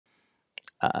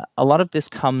a lot of this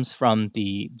comes from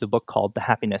the book called The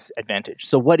Happiness Advantage.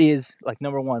 So what is, like,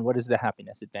 number one, what is the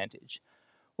happiness advantage?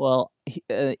 Well,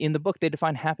 in the book, they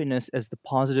define happiness as the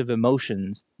positive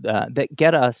emotions that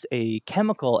get us a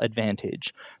chemical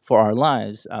advantage for our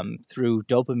lives through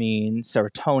dopamine,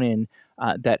 serotonin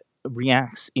that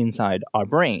reacts inside our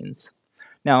brains.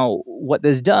 Now, what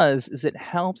this does is it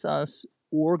helps us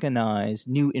organize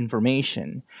new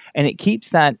information, and it keeps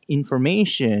that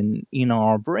information in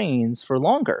our brains for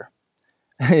longer.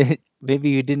 Maybe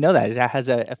you didn't know that. It has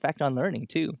an effect on learning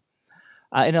too.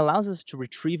 It allows us to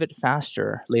retrieve it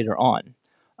faster later on.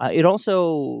 It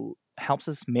also helps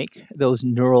us make those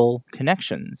neural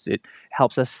connections. It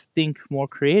helps us think more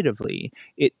creatively.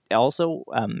 It also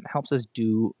helps us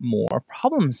do more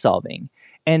problem solving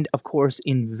and, of course,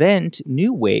 invent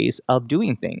new ways of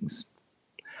doing things.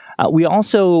 We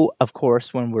also, of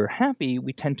course, when we're happy,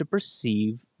 we tend to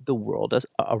perceive the world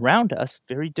around us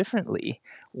very differently.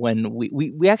 When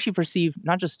we actually perceive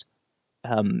not just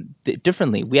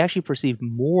differently, we actually perceive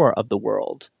more of the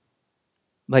world.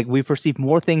 Like we perceive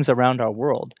more things around our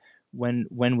world when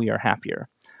we are happier.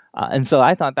 And so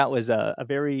I thought that was a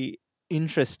very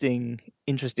interesting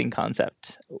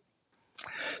concept.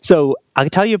 So I'll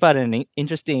tell you about an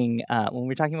interesting when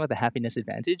we're talking about the happiness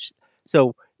advantage.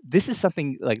 So this is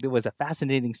something like that was a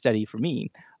fascinating study for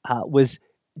me. Was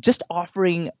just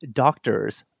offering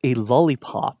doctors a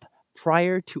lollipop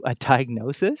prior to a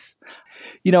diagnosis.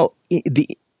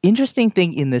 The interesting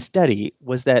thing in this study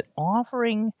was that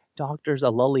offering doctors a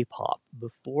lollipop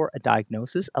before a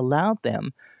diagnosis allowed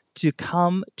them to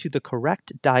come to the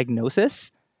correct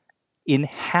diagnosis in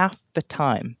half the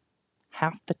time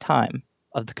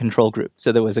of the control group.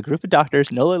 So there was a group of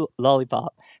doctors, no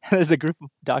lollipop, and there's a group of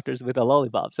doctors with a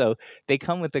lollipop. So they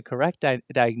come with the correct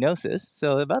diagnosis,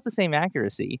 so about the same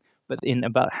accuracy, but in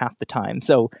about half the time.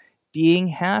 So being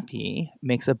happy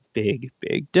makes a big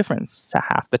difference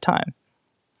half the time.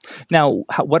 Now,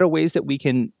 what are ways that we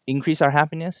can increase our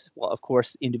happiness? Well, of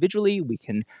course, individually, we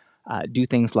can do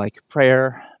things like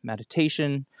prayer,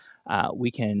 meditation.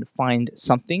 We can find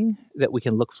something that we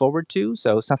can look forward to.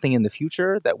 So, something in the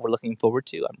future that we're looking forward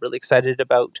to. I'm really excited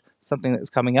about something that's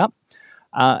coming up.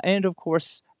 And of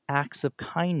course, acts of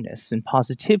kindness and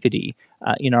positivity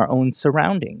in our own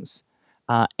surroundings.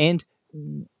 And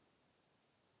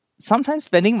sometimes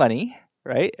spending money,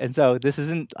 right? And so this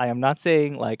isn't, I am not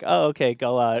saying like, oh, okay,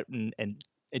 go out and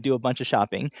do a bunch of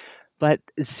shopping, but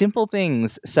simple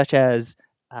things such as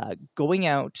going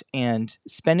out and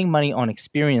spending money on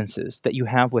experiences that you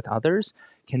have with others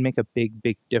can make a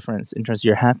big difference in terms of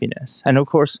your happiness. And of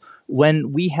course,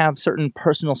 when we have certain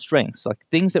personal strengths, like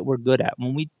things that we're good at,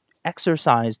 when we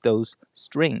exercise those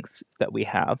strengths that we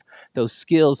have, those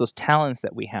skills, those talents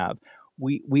that we have,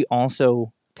 we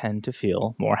also tend to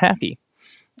feel more happy.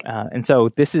 And so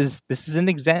this is an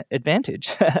advantage.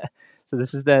 So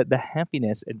this is the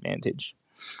happiness advantage.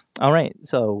 All right,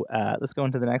 so let's go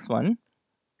into the next one.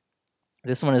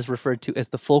 This one is referred to as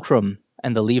the fulcrum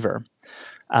and the lever.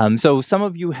 So some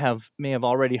of you may have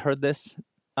already heard this.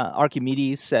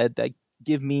 Archimedes said that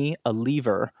give me a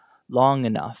lever long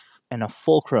enough and a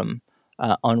fulcrum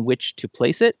on which to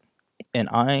place it, and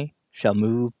I shall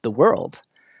move the world.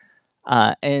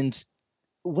 And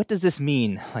what does this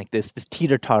mean? Like this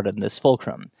teeter-totter and this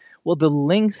fulcrum? Well, the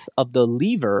length of the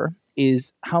lever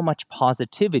is how much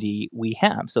positivity we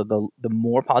have. So the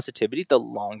more positivity, the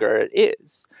longer it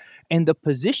is. And the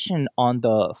position on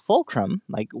the fulcrum,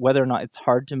 like whether or not it's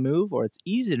hard to move or it's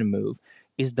easy to move,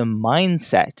 is the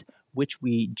mindset which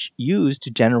we use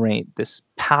to generate this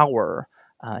power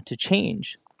to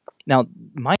change. Now,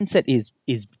 mindset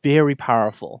is very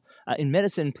powerful. In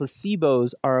medicine,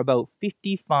 placebos are about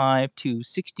 55 to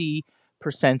 60%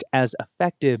 as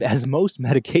effective as most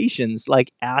medications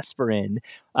like aspirin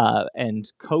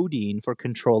and codeine for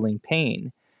controlling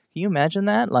pain. Can you imagine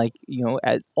that? Like,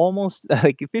 at almost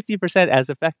like 50% as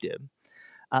effective.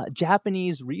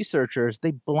 Japanese researchers,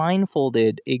 they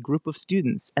blindfolded a group of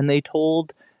students and they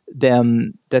told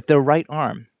them that their right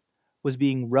arm was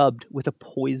being rubbed with a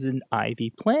poison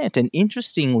ivy plant. And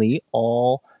interestingly,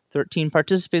 all 13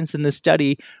 participants in the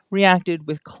study reacted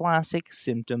with classic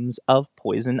symptoms of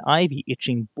poison ivy,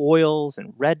 itching, boils,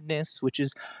 and redness, which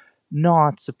is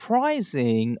not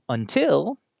surprising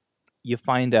until you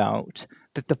find out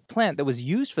that the plant that was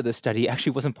used for the study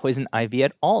actually wasn't poison ivy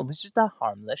at all. It was just a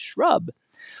harmless shrub.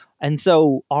 And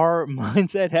so our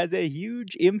mindset has a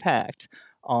huge impact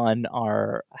on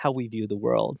how we view the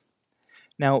world.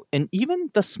 Now, and even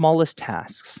the smallest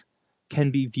tasks can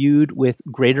be viewed with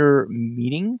greater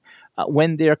meaning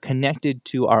when they're connected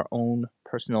to our own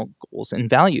personal goals and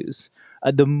values.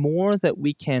 The more that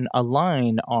we can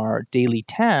align our daily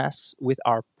tasks with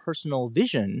our personal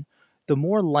vision, the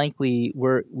more likely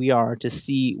we are to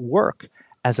see work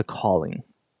as a calling.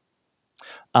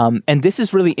 And this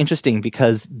is really interesting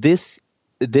because this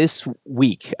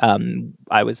week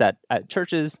I was at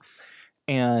churches,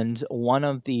 and one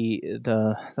of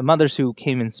the mothers who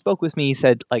came and spoke with me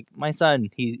said, like, my son,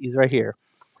 he's right here.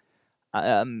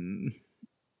 Um,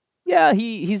 yeah,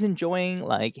 he's enjoying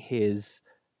like his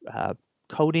uh,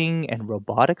 coding and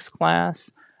robotics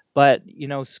class, but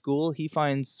school, he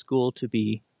finds school to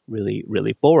be really,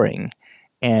 really boring.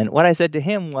 And what I said to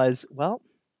him was, well,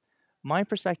 my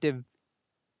perspective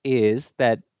is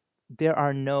that there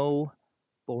are no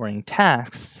boring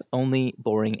tasks, only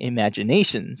boring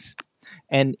imaginations.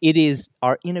 And it is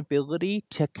our inability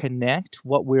to connect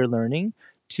what we're learning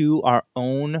to our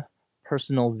own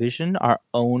personal vision, our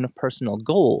own personal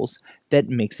goals, that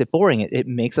makes it boring. It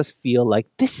makes us feel like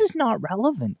this is not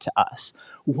relevant to us.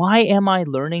 Why am I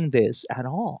learning this at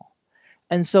all?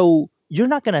 And so you're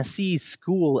not going to see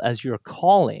school as your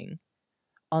calling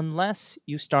unless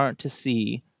you start to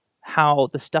see how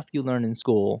the stuff you learn in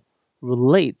school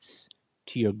relates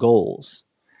to your goals.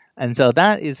 And so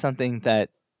that is something that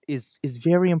is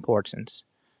very important,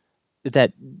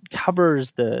 that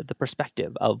covers the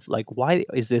perspective of like, why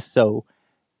is this so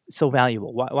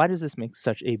valuable? Why does this make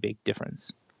such a big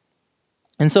difference?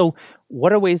 And so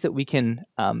what are ways that we can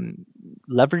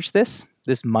leverage this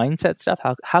mindset stuff?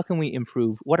 How can we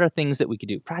improve? What are things that we could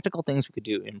do, practical things we could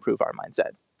do to improve our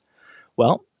mindset?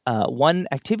 Well, one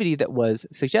activity that was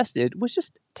suggested was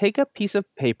just take a piece of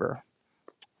paper,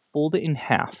 fold it in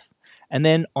half, and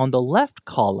then on the left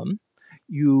column,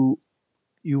 you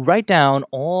you write down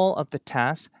all of the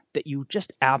tasks that you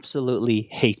just absolutely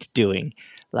hate doing.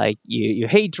 Like you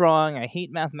hate drawing, I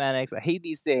hate mathematics, I hate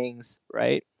these things,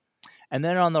 right? And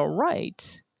then on the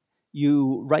right,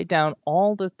 you write down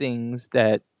all the things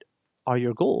that are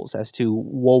your goals as to,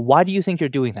 well, why do you think you're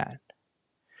doing that?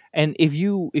 And if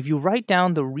you write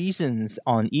down the reasons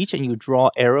on each and you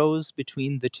draw arrows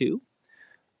between the two,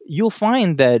 you'll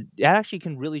find that it actually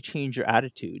can really change your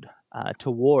attitude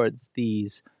towards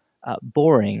these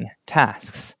boring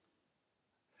tasks.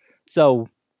 So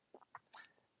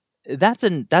that's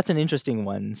an interesting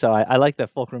one. So I like the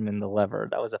fulcrum and the lever.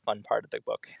 That was a fun part of the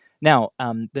book. Now,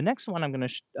 the next one I'm going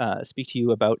to speak to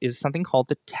you about is something called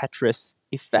the Tetris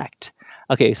effect.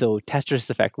 Okay, so Tetris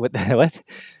effect. What? What?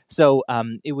 So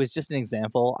it was just an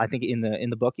example. I think in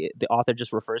the book, the author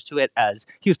just refers to it as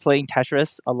he was playing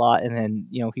Tetris a lot, and then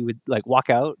he would like walk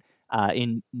out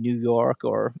in New York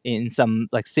or in some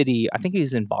like city. I think he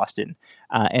was in Boston,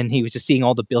 and he was just seeing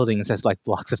all the buildings as like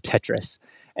blocks of Tetris,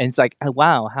 and it's like, oh,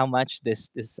 wow, how much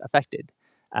this affected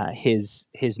his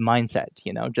mindset.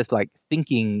 Just like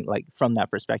thinking like from that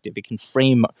perspective, it can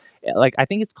frame, like I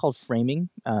think it's called framing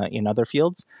in other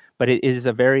fields, but it is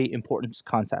a very important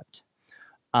concept.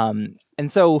 And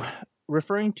so,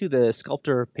 referring to the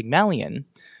sculptor Pygmalion,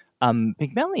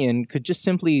 Pygmalion could just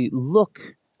simply look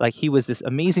like he was this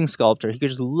amazing sculptor. He could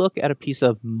just look at a piece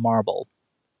of marble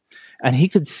and he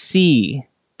could see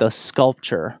the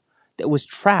sculpture that was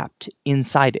trapped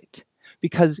inside it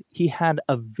because he had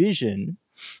a vision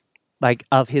like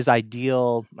of his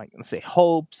ideal, like let's say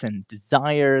hopes and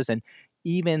desires, and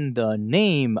even the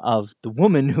name of the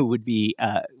woman who would be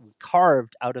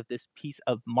carved out of this piece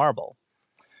of marble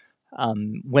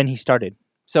when he started.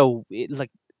 So like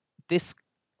this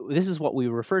this is what we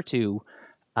refer to,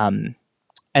 um,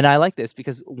 and I like this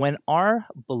because when our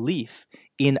belief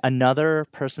in another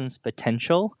person's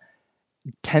potential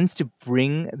tends to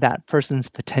bring that person's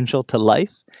potential to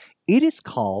life, it is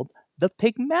called the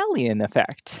Pygmalion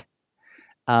effect.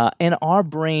 And our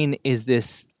brain is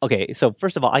this. Okay, so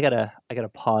first of all, I gotta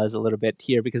pause a little bit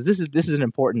here because this is an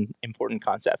important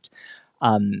concept.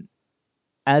 Um,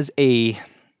 as a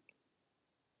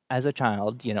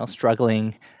child,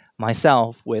 struggling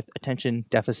myself with attention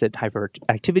deficit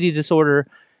hyperactivity disorder,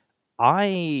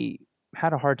 I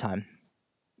had a hard time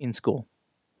in school.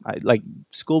 Like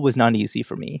school was not easy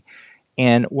for me.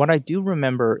 And what I do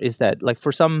remember is that, like,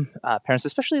 for some parents,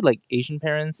 especially like Asian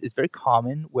parents, it's very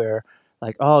common where,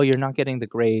 like, oh, you're not getting the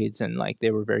grades, and like they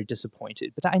were very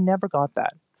disappointed. But I never got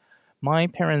that. My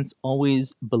parents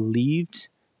always believed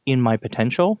in my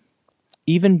potential,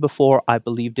 even before I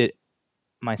believed it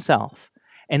myself.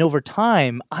 And over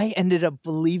time, I ended up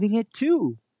believing it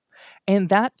too. And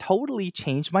that totally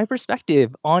changed my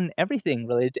perspective on everything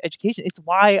related to education. It's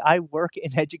why I work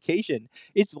in education.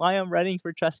 It's why I'm running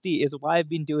for trustee. It's why I've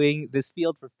been doing this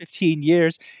field for 15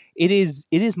 years. It is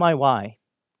my why.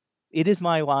 It is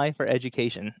my why for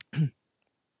education.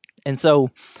 And so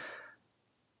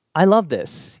I love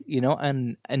this,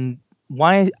 and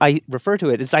why I refer to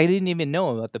it is I didn't even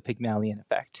know about the Pygmalion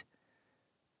effect.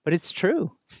 But it's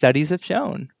true. Studies have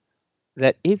shown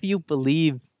that if you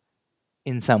believe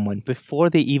in someone before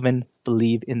they even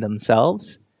believe in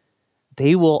themselves,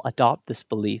 they will adopt this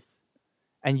belief,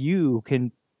 and you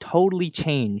can totally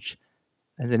change.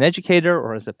 As an educator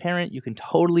or as a parent, you can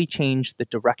totally change the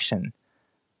direction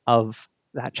of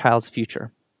that child's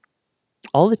future.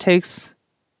 All it takes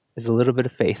is a little bit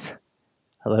of faith.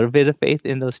 A little bit of faith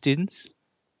in those students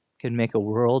can make a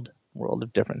world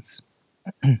of difference.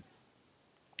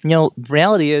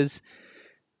 Reality is,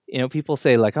 people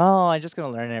say like, "Oh, I'm just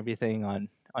going to learn everything on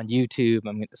YouTube.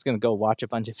 I'm just going to go watch a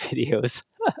bunch of videos."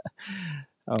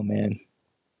 Oh man.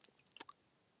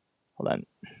 Hold on.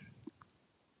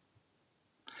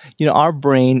 Our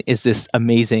brain is this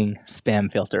amazing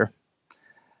spam filter.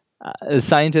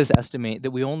 Scientists estimate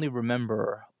that we only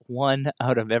remember 1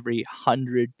 out of every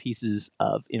 100 pieces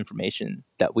of information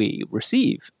that we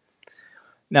receive.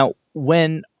 Now,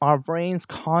 when our brains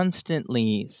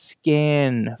constantly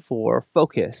scan for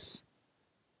focus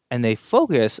and they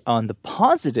focus on the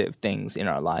positive things in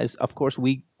our lives, of course,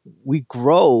 we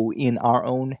grow in our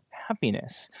own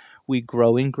happiness. We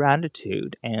grow in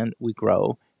gratitude and we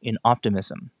grow in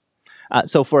optimism.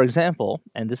 So, for example,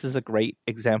 and this is a great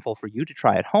example for you to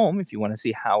try at home if you want to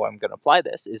see how I'm going to apply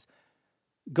this, is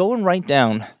go and write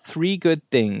down 3 good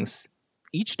things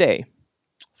each day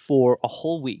for a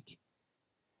whole week.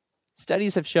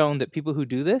 Studies have shown that people who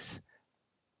do this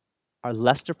are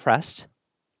less depressed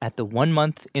at the 1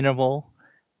 month interval,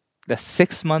 the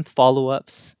 6 month follow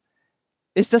ups.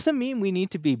 This doesn't mean we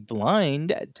need to be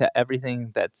blind to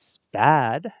everything that's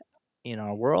bad in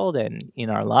our world and in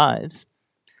our lives,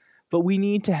 but we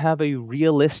need to have a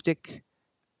realistic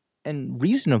and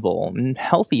reasonable and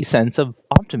healthy sense of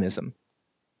optimism.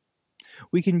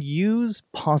 We can use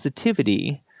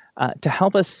positivity to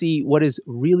help us see what is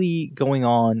really going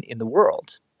on in the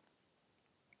world.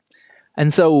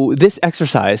 And so, this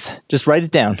exercise, just write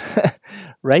it down.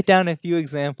 Write down a few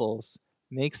examples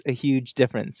makes a huge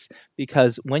difference,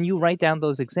 because when you write down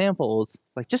those examples,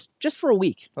 like just for a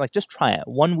week, like just try it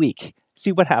 1 week,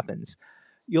 see what happens.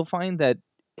 You'll find that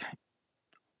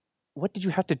what did you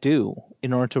have to do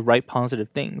in order to write positive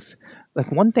things?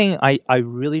 Like one thing I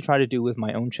really try to do with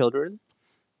my own children,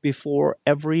 before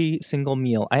every single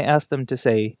meal, I ask them to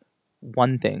say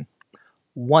one thing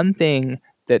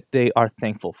that they are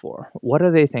thankful for. What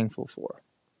are they thankful for?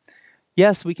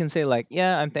 Yes, we can say like,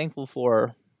 yeah, I'm thankful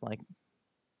for like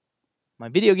my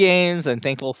video games, I'm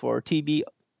thankful for TV.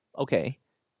 Okay,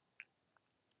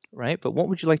 right? But what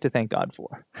would you like to thank God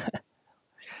for?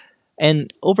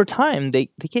 And over time, they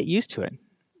get used to it.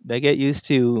 They get used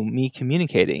to me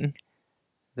communicating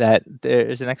that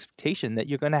there's an expectation that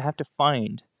you're going to have to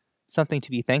find something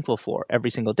to be thankful for every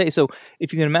single day. So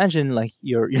if you can imagine, like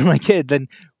you're my kid, then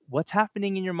what's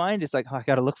happening in your mind is like, oh, I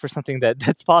got to look for something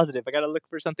that's positive. I got to look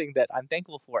for something that I'm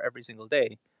thankful for every single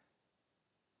day.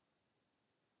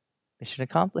 Mission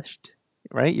accomplished,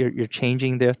 right? You're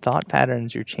changing their thought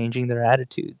patterns. You're changing their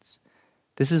attitudes.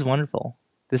 This is wonderful.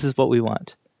 This is what we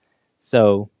want.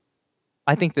 So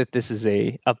I think that this is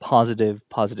a positive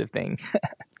thing.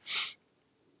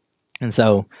 And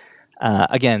so,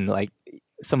 again, like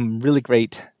some really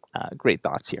great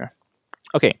thoughts here.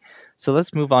 Okay, so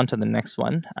let's move on to the next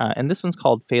one, and this one's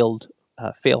called fail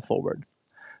forward.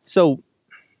 So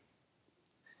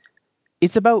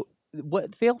it's about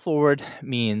what fail forward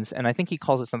means, and I think he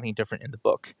calls it something different in the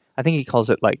book. I think he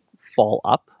calls it like fall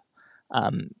up.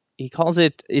 He calls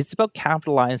it's about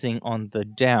capitalizing on the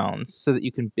downs so that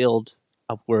you can build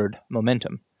upward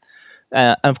momentum.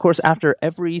 And of course, after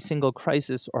every single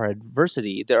crisis or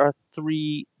adversity, there are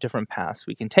 3 different paths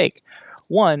we can take.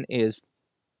 One is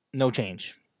no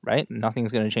change, right?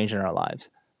 Nothing's going to change in our lives.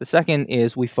 The second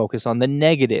is we focus on the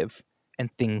negative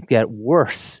and things get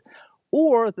worse.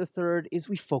 Or the third is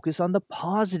we focus on the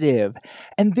positive,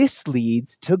 and this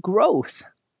leads to growth.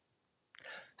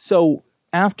 So,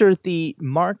 after the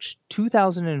March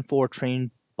 2004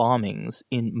 train bombings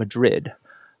in Madrid,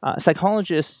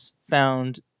 psychologists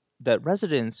found that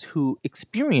residents who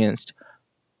experienced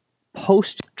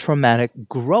post traumatic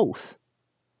growth,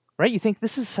 right? You think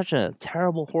this is such a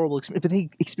terrible, horrible experience, but they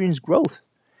experienced growth.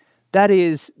 That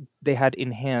is, they had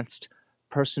enhanced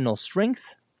personal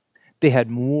strength, they had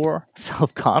more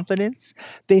self confidence,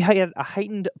 they had a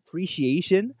heightened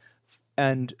appreciation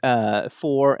and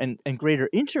for and greater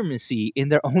intimacy in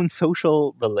their own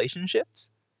social relationships,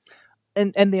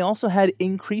 and they also had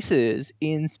increases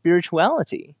in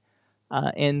spirituality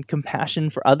and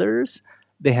compassion for others.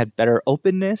 They had better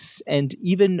openness and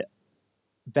even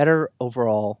better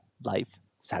overall life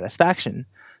satisfaction.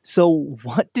 So,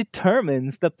 what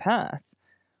determines the path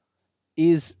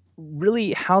is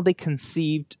really how they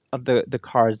conceived of the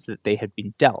cards that they had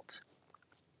been dealt.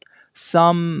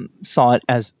 Some saw it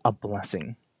as a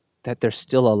blessing that they're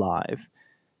still alive,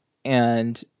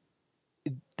 and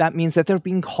that means that they're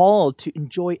being called to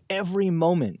enjoy every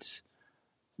moment,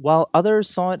 while others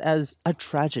saw it as a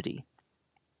tragedy,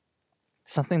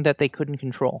 something that they couldn't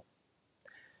control.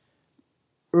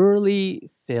 Early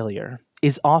failure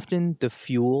is often the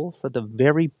fuel for the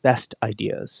very best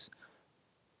ideas.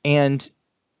 And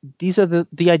these are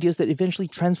the ideas that eventually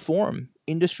transform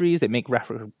industries, they make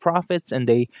record profits, and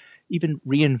they even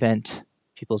reinvent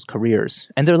people's careers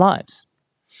and their lives.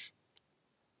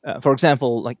 For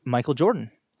example, like Michael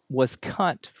Jordan was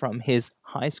cut from his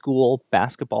high school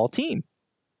basketball team.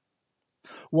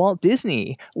 Walt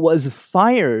Disney was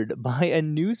fired by a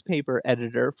newspaper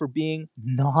editor for being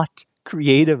not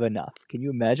creative enough. Can you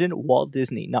imagine Walt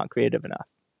Disney not creative enough?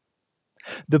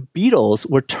 The Beatles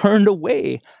were turned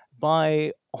away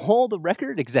by all the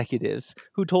record executives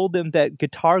who told them that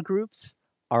guitar groups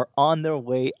are on their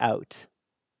way out.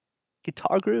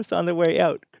 Guitar groups on their way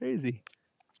out. Crazy.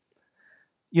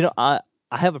 I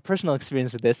have a personal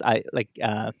experience with this.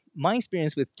 My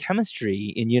experience with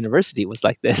chemistry in university was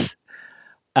like this.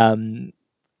 Um,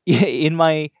 in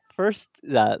my first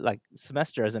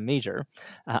semester as a major,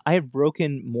 I had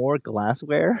broken more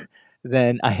glassware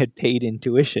than I had paid in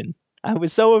tuition. I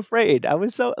was so afraid. I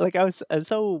was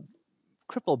so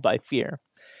crippled by fear.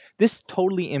 This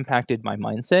totally impacted my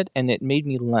mindset, and it made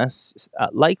me less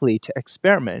likely to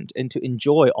experiment and to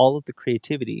enjoy all of the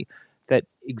creativity that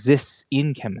exists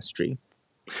in chemistry.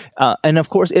 And of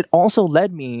course, it also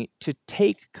led me to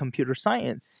take computer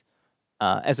science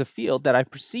as a field that I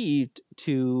perceived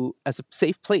to as a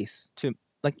safe place to,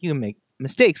 like, you can make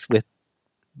mistakes with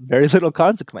very little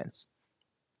consequence.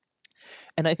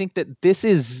 And I think that this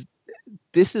is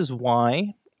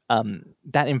why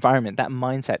that environment, that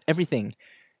mindset, everything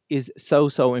is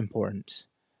so important,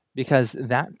 because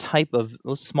that type of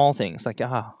those small things, like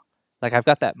I've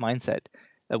got that mindset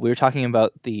that we were talking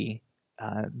about, the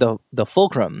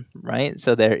fulcrum, right?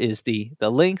 So there is the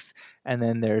length, and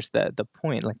then there's the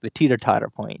point, like the teeter totter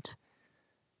point.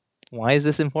 Why is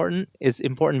this important? It's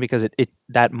important because it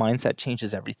that mindset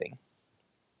changes everything.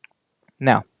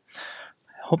 Now,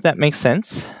 I hope that makes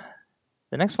sense.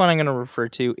 The next one I'm going to refer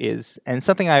to is, and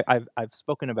something I've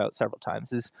spoken about several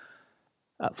times, is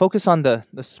focus on the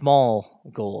small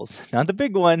goals, not the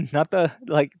big one, not the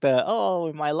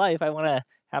in my life I want to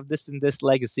have this and this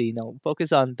legacy. No,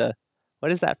 focus on the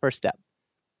what is that first step,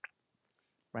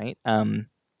 right? There's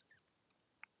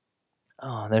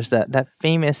that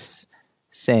famous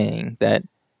saying that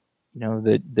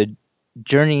the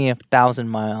journey of 1,000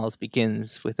 miles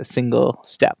begins with a single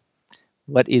step.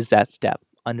 What is that step?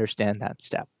 Understand that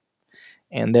step.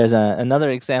 And there's another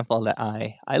example that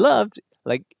I loved.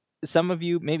 Like, some of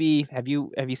you maybe have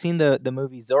you seen the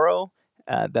movie Zorro,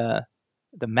 the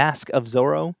Mask of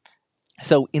Zorro?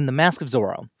 So in the Mask of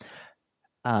Zorro,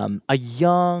 a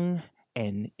young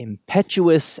and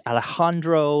impetuous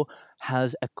Alejandro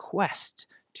has a quest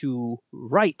to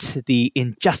right the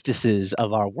injustices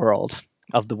of our world,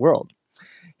 of the world.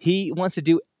 He wants to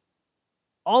do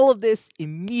all of this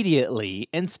immediately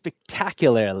and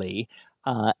spectacularly.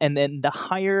 And then the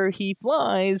higher he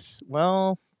flies,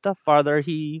 well, the farther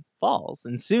he falls.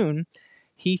 And soon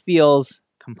he feels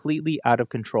completely out of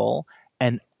control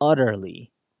and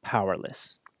utterly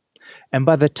powerless. And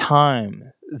by the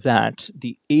time that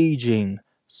the aging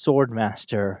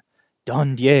swordmaster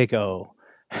Don Diego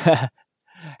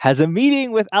has a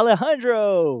meeting with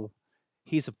Alejandro,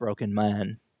 he's a broken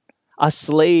man, a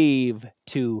slave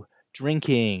to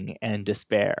drinking and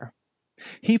despair.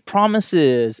 He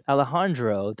promises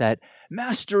Alejandro that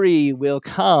mastery will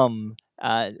come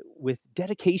with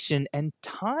dedication and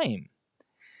time.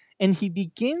 And he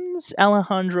begins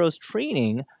Alejandro's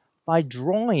training by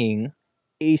drawing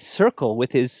a circle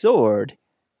with his sword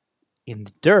in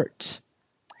the dirt.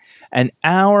 And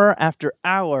hour after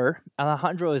hour,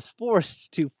 Alejandro is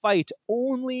forced to fight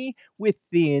only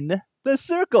within the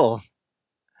circle.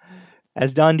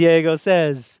 As Don Diego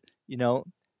says,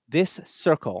 this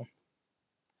circle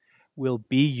will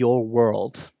be your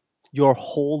world, your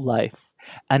whole life.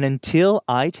 And until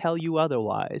I tell you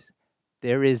otherwise,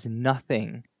 there is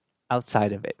nothing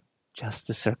outside of it, just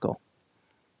the circle.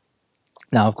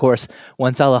 Now, of course,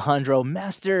 once Alejandro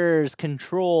masters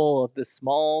control of the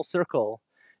small circle,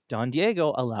 Don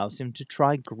Diego allows him to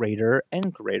try greater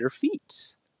and greater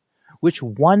feats, which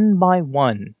one by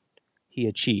one he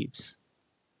achieves.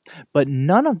 But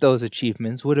none of those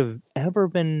achievements would have ever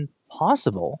been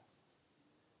possible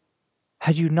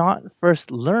had you not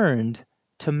first learned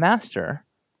to master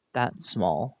that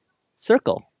small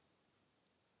circle.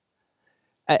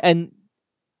 And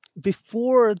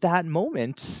before that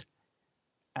moment,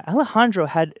 Alejandro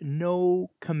had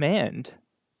no command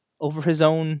over his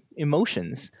own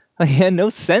emotions. Like, he had no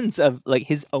sense of like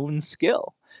his own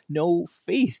skill, no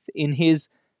faith in his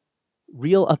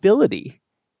real ability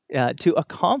to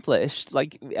accomplish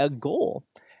like a goal.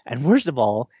 And worst of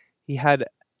all, he had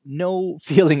no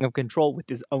feeling of control with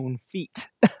his own feet.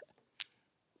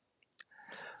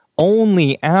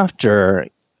 Only after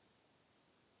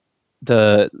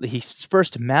he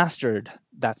first mastered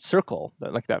that circle,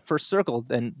 like that first circle,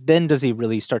 then does he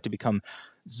really start to become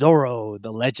Zorro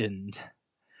the legend.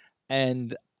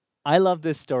 And I love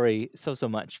this story so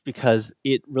much because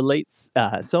it relates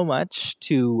so much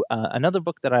to another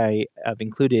book that I have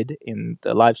included in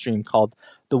the live stream called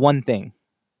The One Thing.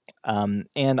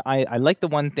 And I like The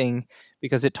One Thing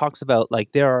because it talks about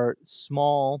like there are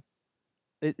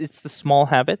it's the small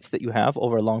habits that you have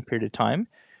over a long period of time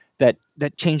that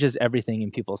changes everything in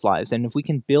people's lives. And if we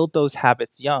can build those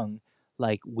habits young,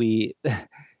 like we,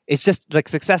 it's just like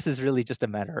success is really just a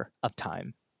matter of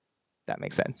time. That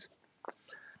makes sense.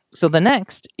 So the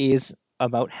next is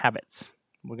about habits.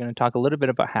 We're going to talk a little bit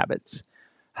about habits.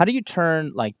 How do you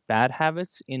turn like bad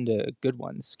habits into good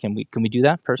ones? Can we do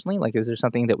that personally? Like, is there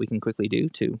something that we can quickly do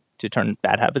to turn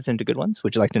bad habits into good ones?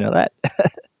 Would you like to know that?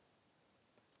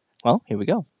 Well, here we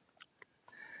go.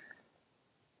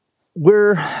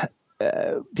 We're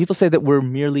people say that we're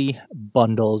merely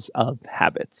bundles of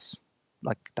habits.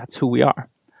 Like that's who we are.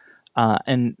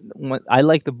 And I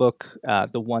like the book,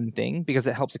 The One Thing, because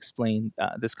it helps explain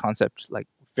this concept like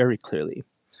very clearly.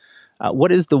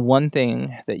 What is the one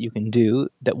thing that you can do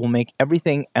that will make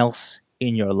everything else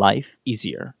in your life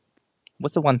easier?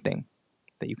 What's the one thing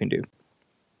that you can do?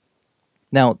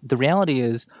 Now, the reality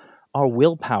is our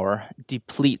willpower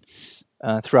depletes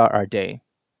throughout our day.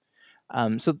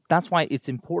 So that's why it's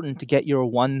important to get your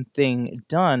one thing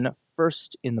done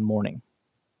first in the morning.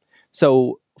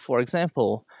 So, for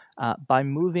example, by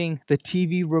moving the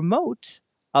TV remote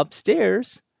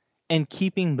upstairs and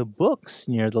keeping the books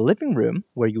near the living room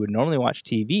where you would normally watch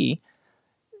TV,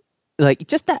 like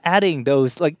just adding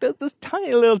those like those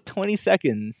tiny little 20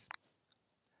 seconds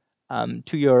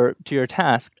to your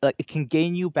task, like it can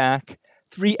gain you back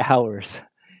 3 hours,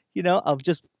 of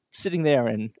just sitting there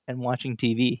and watching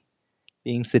TV,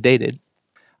 being sedated.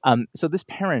 So this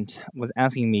parent was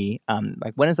asking me,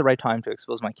 like, when is the right time to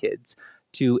expose my kids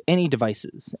to any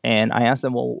devices? And I asked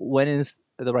them, well, when is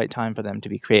the right time for them to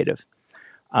be creative?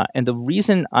 And the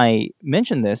reason I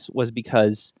mentioned this was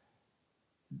because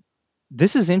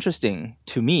this is interesting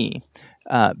to me,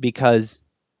 because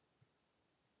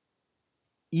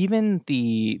even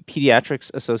the Pediatrics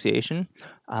Association,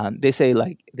 they say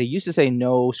like they used to say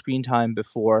no screen time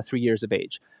before 3 years of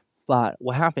age, but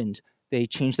what happened? They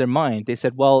changed their mind. They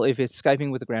said, well, if it's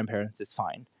Skyping with the grandparents, it's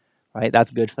fine, right?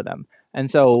 That's good for them.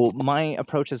 And so my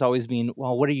approach has always been,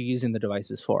 well, what are you using the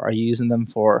devices for? Are you using them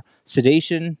for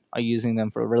sedation? Are you using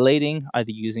them for relating? Are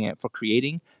you using it for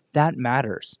creating? That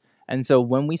matters. And so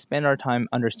when we spend our time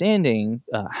understanding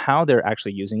how they're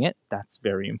actually using it, that's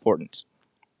very important.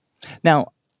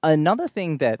 Now, another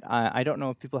thing that I don't know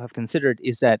if people have considered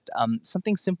is that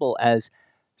something simple as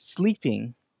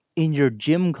sleeping in your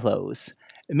gym clothes,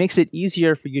 it makes it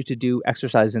easier for you to do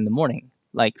exercise in the morning.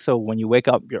 Like, so when you wake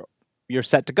up, you're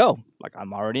set to go. Like,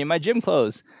 I'm already in my gym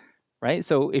clothes, right?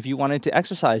 So if you wanted to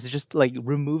exercise, it's just like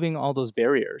removing all those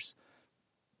barriers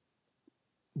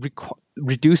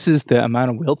reduces the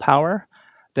amount of willpower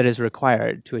that is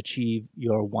required to achieve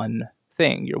your one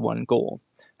thing, your one goal.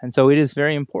 And so it is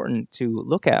very important to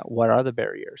look at what are the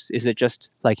barriers. Is it just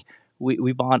like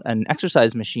we bought an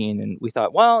exercise machine and we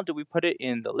thought, well, do we put it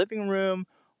in the living room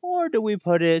or do we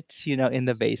put it, in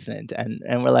the basement?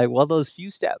 And we're like, well, those few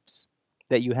steps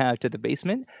that you have to the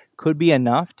basement could be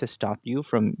enough to stop you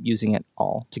from using it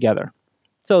all together.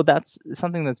 So that's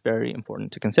something that's very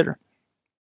important to consider.